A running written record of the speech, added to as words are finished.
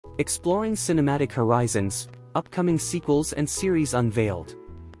exploring cinematic horizons, upcoming sequels and series unveiled.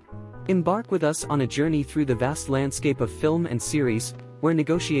 Embark with us on a journey through the vast landscape of film and series, where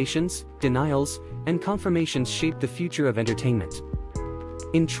negotiations, denials, and confirmations shape the future of entertainment.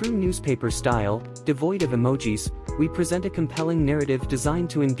 In true newspaper style, devoid of emojis, we present a compelling narrative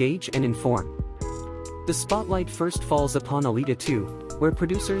designed to engage and inform. The spotlight first falls upon Alita 2, where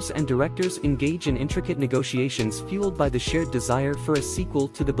producers and directors engage in intricate negotiations fueled by the shared desire for a sequel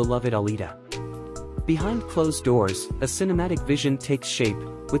to the beloved Alita. Behind closed doors, a cinematic vision takes shape,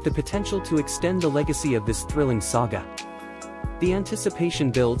 with the potential to extend the legacy of this thrilling saga. The anticipation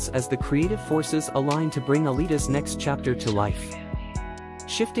builds as the creative forces align to bring Alita's next chapter to life.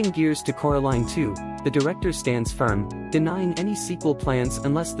 Shifting gears to Coraline 2, the director stands firm, denying any sequel plans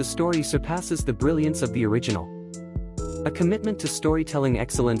unless the story surpasses the brilliance of the original. A commitment to storytelling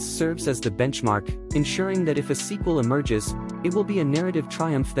excellence serves as the benchmark, ensuring that if a sequel emerges, it will be a narrative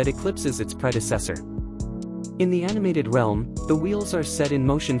triumph that eclipses its predecessor. In the animated realm, the wheels are set in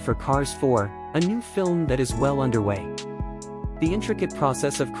motion for Cars 4, a new film that is well underway. The intricate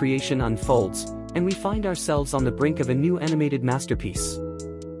process of creation unfolds, and we find ourselves on the brink of a new animated masterpiece.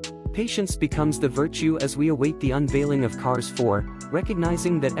 Patience becomes the virtue as we await the unveiling of Cars 4,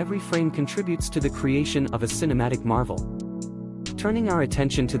 recognizing that every frame contributes to the creation of a cinematic marvel. Turning our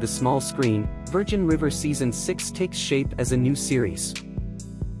attention to the small screen, Virgin River Season 6 takes shape as a new series.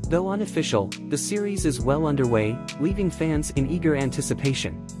 Though unofficial, the series is well underway, leaving fans in eager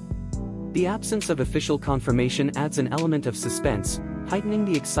anticipation. The absence of official confirmation adds an element of suspense, heightening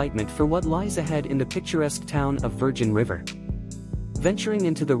the excitement for what lies ahead in the picturesque town of Virgin River. Venturing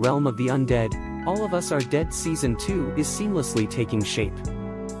into the realm of the undead, All of Us Are Dead Season 2 is seamlessly taking shape.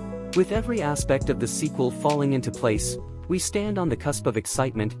 With every aspect of the sequel falling into place, we stand on the cusp of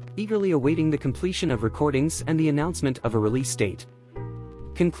excitement, eagerly awaiting the completion of recordings and the announcement of a release date.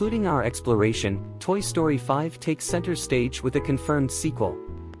 Concluding our exploration, Toy Story 5 takes center stage with a confirmed sequel.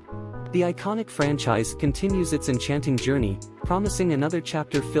 The iconic franchise continues its enchanting journey, promising another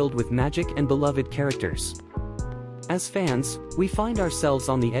chapter filled with magic and beloved characters. As fans, we find ourselves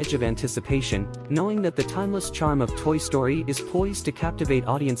on the edge of anticipation, knowing that the timeless charm of Toy Story is poised to captivate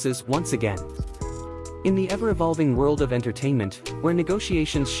audiences once again. In the ever-evolving world of entertainment, where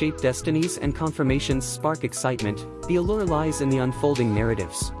negotiations shape destinies and confirmations spark excitement, the allure lies in the unfolding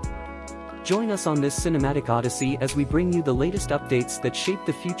narratives. Join us on this cinematic odyssey as we bring you the latest updates that shape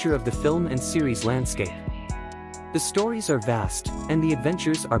the future of the film and series landscape. The stories are vast, and the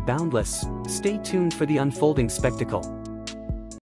adventures are boundless. Stay tuned for the unfolding spectacle.